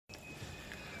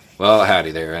Well, howdy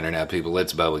there, Internet people.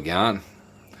 It's Bo again.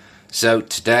 So,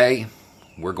 today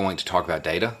we're going to talk about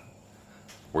data,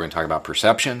 we're going to talk about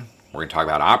perception, we're going to talk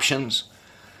about options,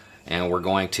 and we're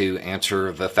going to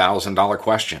answer the $1,000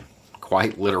 question,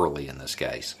 quite literally in this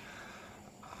case.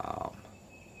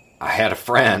 I had a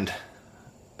friend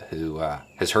who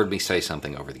has heard me say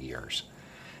something over the years,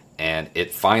 and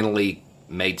it finally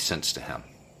made sense to him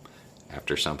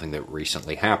after something that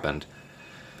recently happened.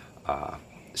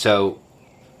 So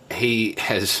he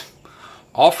has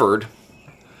offered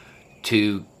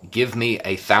to give me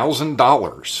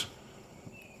 $1,000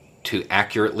 to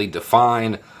accurately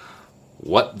define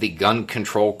what the gun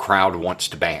control crowd wants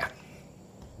to ban,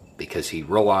 because he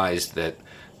realized that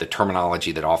the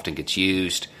terminology that often gets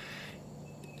used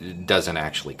doesn't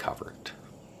actually cover it.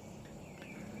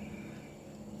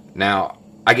 Now,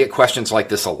 I get questions like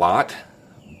this a lot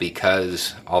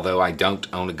because although I don't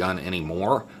own a gun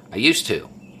anymore, I used to.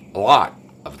 A lot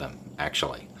of them,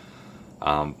 actually.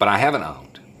 But I haven't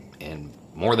owned in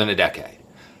more than a decade.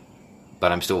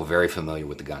 But I'm still very familiar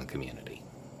with the gun community.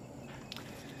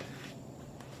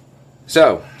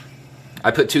 So,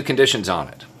 I put two conditions on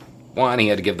it. One, he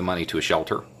had to give the money to a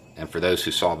shelter. And for those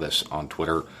who saw this on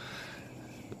Twitter,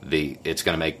 it's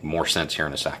going to make more sense here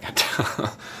in a second.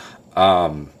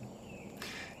 And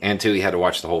two, he had to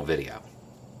watch the whole video.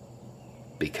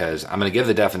 Because I'm going to give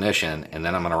the definition, and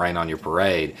then I'm going to rain on your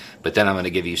parade, but then I'm going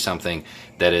to give you something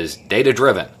that is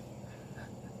data-driven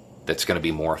that's going to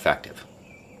be more effective.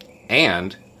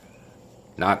 And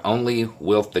not only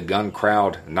will the gun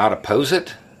crowd not oppose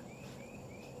it,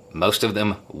 most of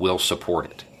them will support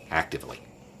it actively.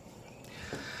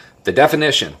 The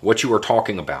definition, what you are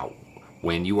talking about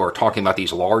when you are talking about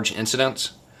these large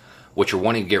incidents, what you're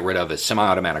wanting to get rid of is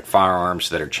semi-automatic firearms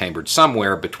that are chambered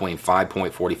somewhere between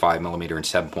 5.45 millimeter and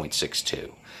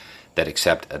 7.62 that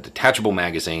accept a detachable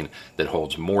magazine that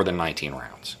holds more than 19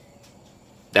 rounds.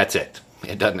 That's it.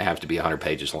 It doesn't have to be 100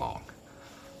 pages long.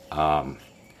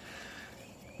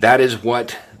 That is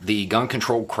what the gun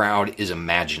control crowd is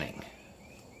imagining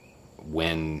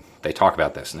when they talk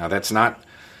about this. Now, that's not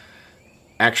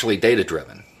actually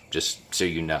data-driven, just so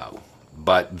you know.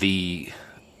 But the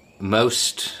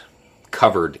most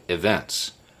covered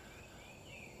events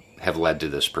have led to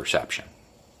this perception.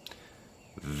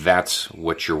 That's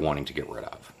what you're wanting to get rid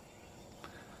of.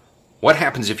 What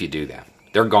happens if you do that?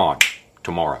 They're gone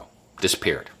tomorrow.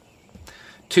 Disappeared.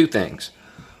 Two things.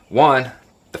 One,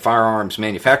 the firearms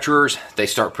manufacturers, they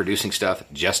start producing stuff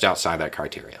just outside that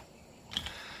criteria.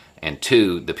 And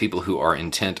two, the people who are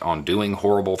intent on doing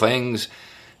horrible things,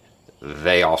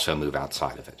 they also move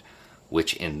outside of it,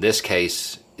 which in this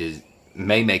case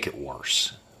may make it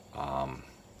worse.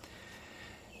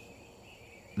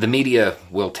 The media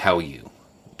will tell you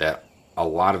that a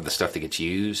lot of the stuff that gets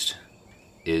used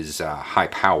is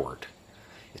high-powered.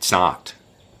 It's not.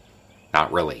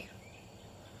 Not really.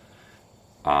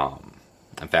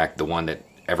 In fact, the one that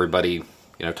everybody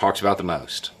talks about the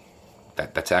most,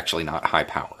 that's actually not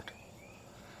high-powered.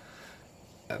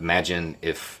 Imagine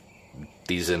if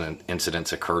these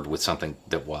incidents occurred with something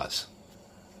that was.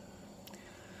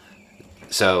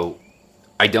 So,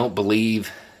 I don't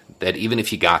believe that even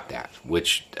if you got that,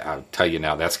 which I'll tell you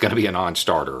now, that's going to be a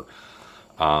non-starter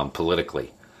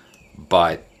politically.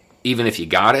 But even if you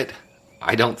got it,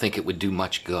 I don't think it would do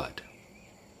much good.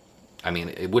 I mean,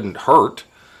 it wouldn't hurt,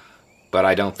 but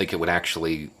I don't think it would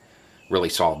actually really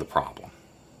solve the problem.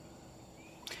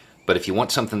 But if you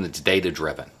want something that's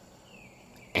data-driven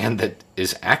and that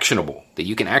is actionable, that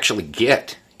you can actually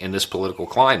get in this political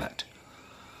climate,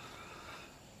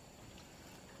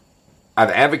 I've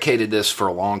advocated this for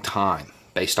a long time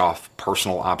based off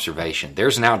personal observation.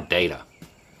 There's now data.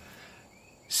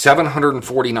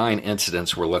 749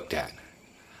 incidents were looked at.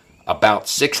 About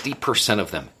 60%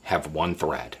 of them have one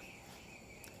thread.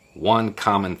 One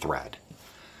common thread.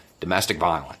 Domestic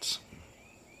violence.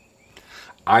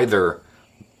 Either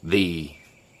the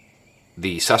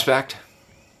suspect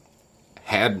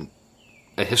had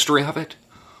a history of it,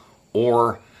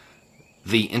 or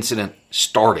the incident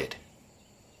started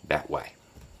that way.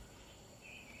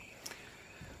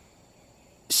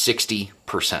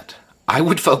 60%. I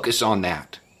would focus on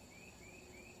that.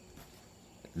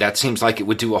 That seems like it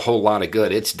would do a whole lot of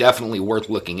good. It's definitely worth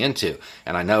looking into.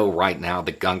 And I know right now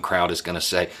the gun crowd is going to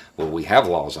say, well, we have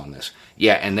laws on this.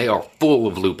 Yeah, and they are full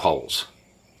of loopholes.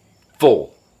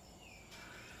 Full.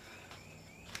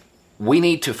 We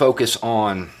need to focus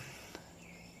on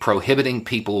prohibiting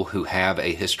people who have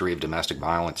a history of domestic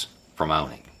violence from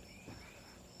owning.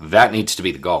 That needs to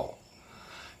be the goal.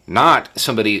 Not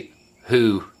somebody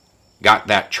who got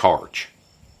that charge.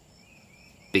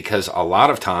 Because a lot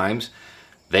of times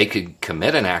They could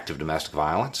commit an act of domestic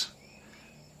violence,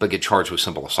 but get charged with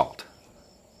simple assault.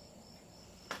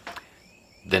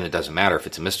 Then it doesn't matter if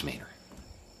it's a misdemeanor.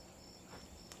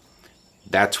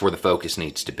 That's where the focus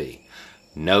needs to be.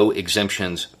 No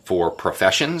exemptions for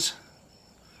professions.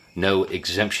 No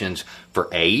exemptions for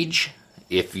age.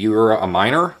 If you're a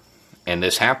minor and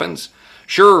this happens,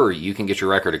 sure, you can get your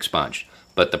record expunged,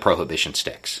 but the prohibition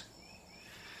sticks.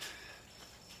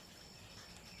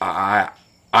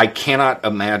 I cannot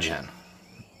imagine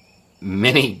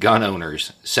many gun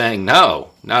owners saying,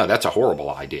 no, that's a horrible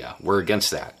idea. We're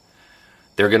against that.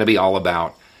 They're going to be all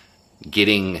about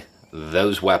getting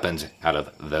those weapons out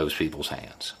of those people's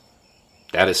hands.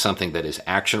 That is something that is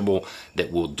actionable,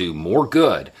 that will do more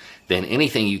good than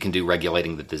anything you can do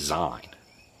regulating the design.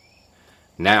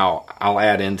 Now, I'll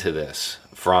add into this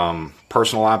from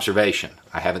personal observation.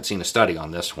 I haven't seen a study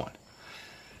on this one.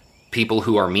 People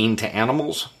who are mean to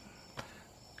animals,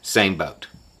 same boat.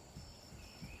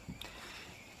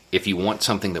 If you want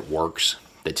something that works,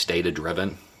 that's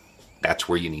data-driven, that's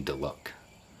where you need to look.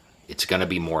 It's going to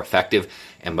be more effective,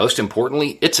 and most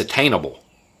importantly, it's attainable.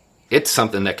 It's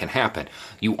something that can happen.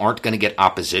 You aren't going to get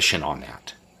opposition on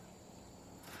that.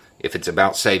 If it's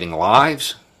about saving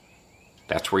lives,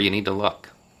 that's where you need to look.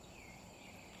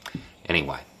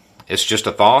 Anyway, it's just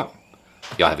a thought.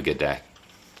 Y'all have a good day.